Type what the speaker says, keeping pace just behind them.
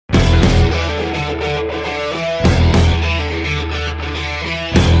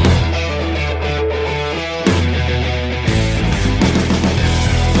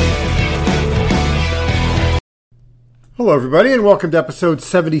Hello, everybody, and welcome to episode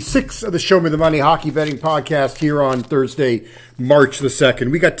 76 of the Show Me the Money Hockey Betting Podcast here on Thursday, March the 2nd.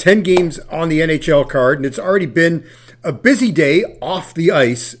 We got 10 games on the NHL card, and it's already been a busy day off the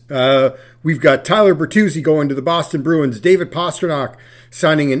ice. We've got Tyler Bertuzzi going to the Boston Bruins, David Pastrnak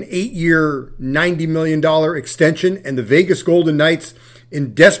signing an 8-year, $90 million extension, and the Vegas Golden Knights,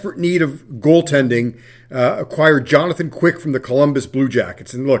 in desperate need of goaltending, acquired Jonathan Quick from the Columbus Blue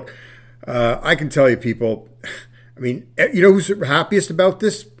Jackets. And look, I can tell you, people, I mean, you know who's happiest about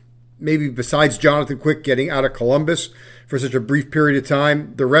this? Maybe besides Jonathan Quick getting out of Columbus for such a brief period of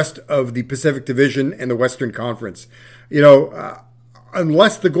time, the rest of the Pacific Division and the Western Conference. You know,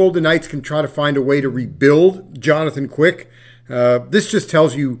 unless the Golden Knights can try to find a way to rebuild Jonathan Quick, this just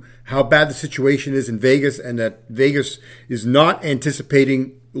tells you how bad the situation is in Vegas, and that Vegas is not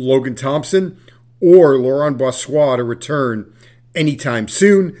anticipating Logan Thompson or Laurent Brossoit to return anytime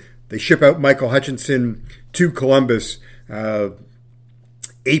soon. They ship out Michael Hutchinson to Columbus.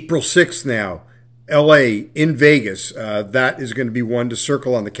 April 6th now, LA in Vegas. That is going to be one to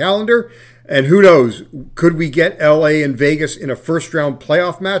circle on the calendar. And who knows, could we get LA and Vegas in a first-round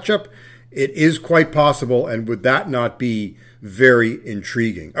playoff matchup? It is quite possible, and would that not be very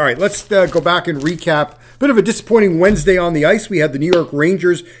intriguing? All right, let's go back and recap. Bit of a disappointing Wednesday on the ice. We had the New York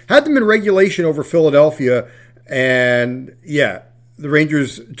Rangers, had them in regulation over Philadelphia, and yeah, the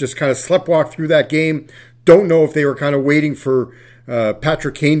Rangers just kind of sleptwalked through that game. Don't know if they were kind of waiting for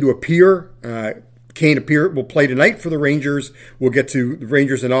Patrick Kane to appear. Kane will play tonight for the Rangers. We'll get to the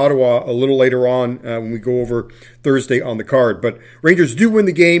Rangers in Ottawa a little later on when we go over Thursday on the card. But Rangers do win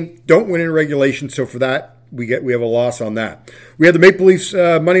the game, don't win in regulation, so for that, we have a loss on that. We had the Maple Leafs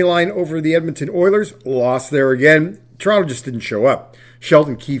money line over the Edmonton Oilers. Lost there again. Toronto just didn't show up.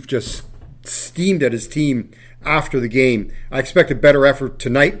 Sheldon Keefe just steamed at his team after the game. I expect a better effort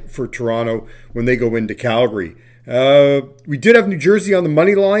tonight for Toronto when they go into Calgary. We did have New Jersey on the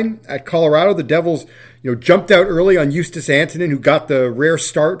money line at Colorado. The Devils, jumped out early on Justus Antonin, who got the rare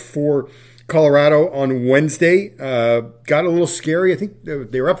start for Colorado on Wednesday. Got a little scary. I think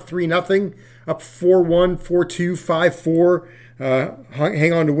they were up 3-0, up 4-1, 4-2, 5-4.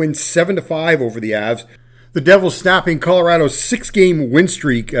 Hang on to win 7-5 over the Avs. The Devils snapping Colorado's 6-game win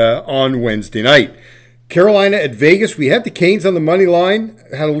streak on Wednesday night. Carolina at Vegas, we had the Canes on the money line,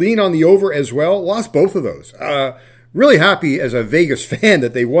 had a lean on the over as well, lost both of those. Really happy as a Vegas fan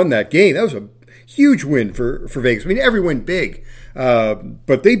that they won that game. That was a huge win for Vegas. I mean, every win big,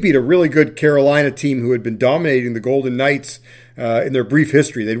 but they beat a really good Carolina team who had been dominating the Golden Knights in their brief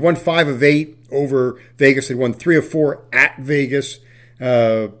history. They'd won 5 of 8 over Vegas. They'd won 3 of 4 at Vegas.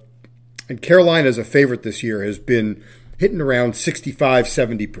 And Carolina, as a favorite this year, has been hitting around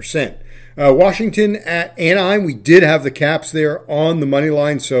 65-70%. Washington at Anaheim, we did have the Caps there on the money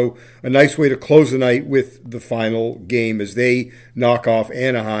line, so a nice way to close the night with the final game as they knock off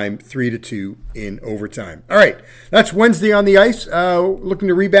Anaheim 3-2 in overtime. All right, that's Wednesday on the ice. Looking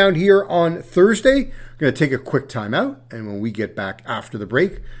to rebound here on Thursday. I'm going to take a quick timeout, and when we get back after the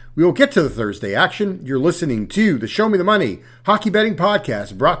break, we will get to the Thursday action. You're listening to the Show Me the Money Hockey Betting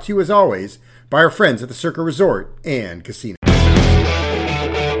Podcast, brought to you as always by our friends at the Circa Resort and Casino.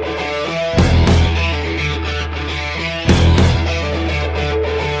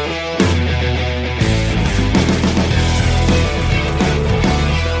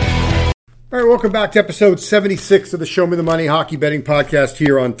 All right, welcome back to episode 76 of the Show Me the Money Hockey Betting Podcast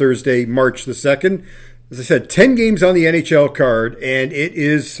here on Thursday, March the 2nd. As I said, 10 games on the NHL card, and it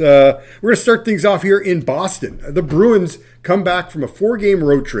is, we're going to start things off here in Boston. The Bruins come back from a 4-game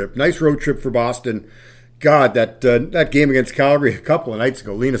road trip. Nice road trip for Boston. God, that game against Calgary a couple of nights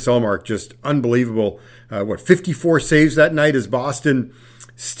ago, Linus Ullmark, just unbelievable. 54 saves that night as Boston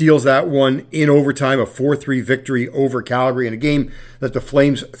steals that one in overtime, a 4-3 victory over Calgary in a game that the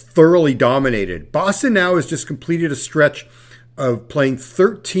Flames thoroughly dominated. Boston now has just completed a stretch of playing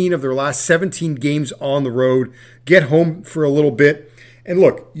 13 of their last 17 games on the road, get home for a little bit. And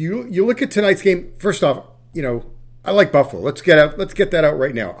look, you look at tonight's game, first off, I like Buffalo. Let's get that out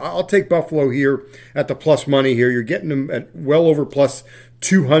right now. I'll take Buffalo here at the plus money here. You're getting them at well over plus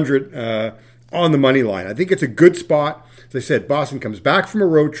 200 on the money line. I think it's a good spot. As I said, Boston comes back from a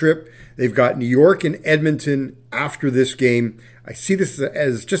road trip. They've got New York and Edmonton after this game. I see this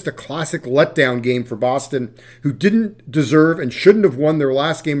as just a classic letdown game for Boston, who didn't deserve and shouldn't have won their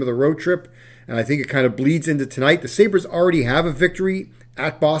last game of the road trip. And I think it kind of bleeds into tonight. The Sabres already have a victory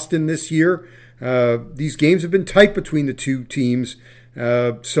at Boston this year. These games have been tight between the two teams.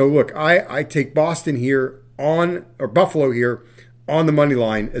 So look, I take Boston here Buffalo here on the money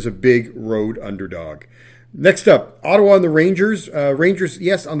line as a big road underdog. Next up, Ottawa and the Rangers. Rangers,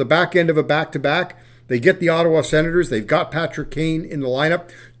 yes, on the back end of a back-to-back. They get the Ottawa Senators. They've got Patrick Kane in the lineup.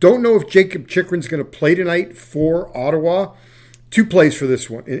 Don't know if Jacob Chychrun's going to play tonight for Ottawa. 2 plays for this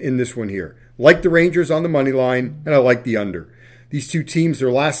one in this one here. Like the Rangers on the money line, and I like the under. These two teams,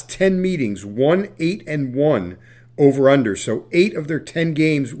 their last 10 meetings, 1-8-1 over under. So 8 of their 10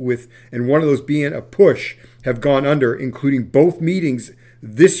 games and one of those being a push, have gone under, including both meetings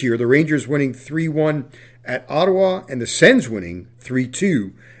this year. The Rangers winning 3-1 at Ottawa and the Sens winning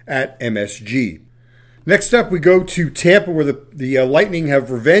 3-2 at MSG. Next up, we go to Tampa, where the Lightning have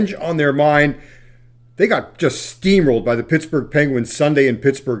revenge on their mind. They got just steamrolled by the Pittsburgh Penguins Sunday in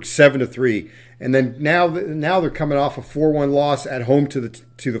Pittsburgh, 7-3. And then now they're coming off a 4-1 loss at home to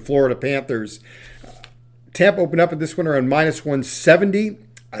the Florida Panthers. Tampa opened up at this one around -170.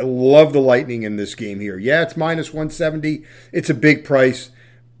 I love the Lightning in this game here. Yeah, it's -170. It's a big price,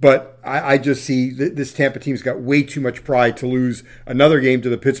 but I just see this Tampa team's got way too much pride to lose another game to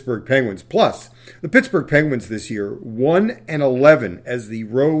the Pittsburgh Penguins. Plus, the Pittsburgh Penguins this year, 1-11 as the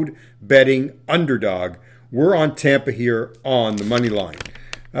road betting underdog. We're on Tampa here on the money line.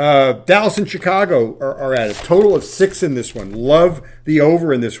 Dallas and Chicago are at a total of 6 in this one. Love the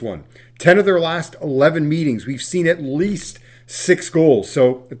over in this one. 10 of their last 11 meetings, we've seen at least 6 goals.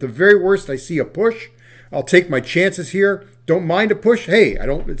 So at the very worst, I see a push. I'll take my chances here. Don't mind a push. Hey,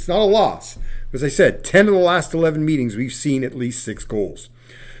 it's not a loss. As I said, 10 of the last 11 meetings, we've seen at least 6 goals.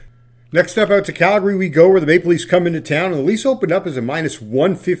 Next up, out to Calgary we go, where the Maple Leafs come into town. And the Leafs opened up as a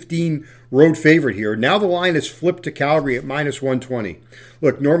 -115 road favorite here. Now the line is flipped to Calgary at -120.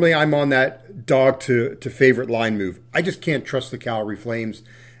 Look, normally I'm on that dog to favorite line move. I just can't trust the Calgary Flames.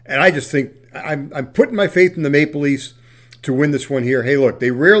 And I just think I'm putting my faith in the Maple Leafs to win this one here. Hey, look,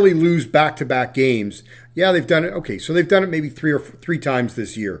 they rarely lose back-to-back games. Yeah, they've done it. Okay, so they've done it maybe three times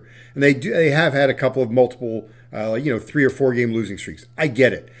this year. And they have had a couple of multiple 3 or 4 game losing streaks. I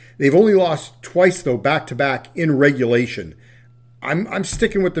get it. They've only lost twice, though, back-to-back in regulation. I'm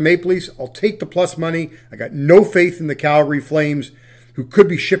sticking with the Maple Leafs. I'll take the plus money. I got no faith in the Calgary Flames, who could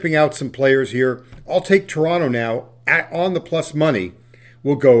be shipping out some players here. I'll take Toronto now on the plus money.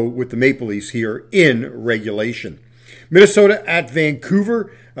 We'll go with the Maple Leafs here in regulation. Minnesota at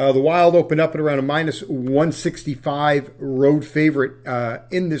Vancouver. The Wild opened up at around a -165 road favorite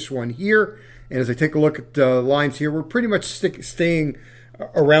in this one here. And as I take a look at the lines here, we're pretty much staying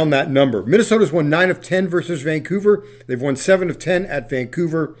around that number. Minnesota's won 9 of 10 versus Vancouver. They've won 7 of 10 at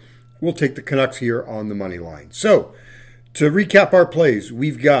Vancouver. We'll take the Canucks here on the money line. So, to recap our plays,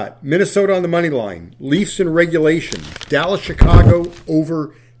 we've got Minnesota on the money line, Leafs in regulation, Dallas, Chicago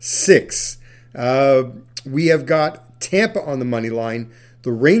over 6. We have got Tampa on the money line,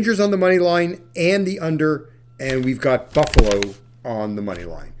 the Rangers on the money line and the under, and we've got Buffalo on the money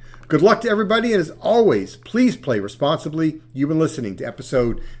line. Good luck to everybody, and as always, please play responsibly. You've been listening to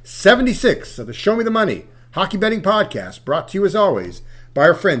episode 76 of the Show Me the Money Hockey Betting Podcast, brought to you as always by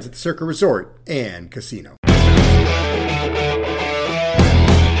our friends at Circa Resort and Casino.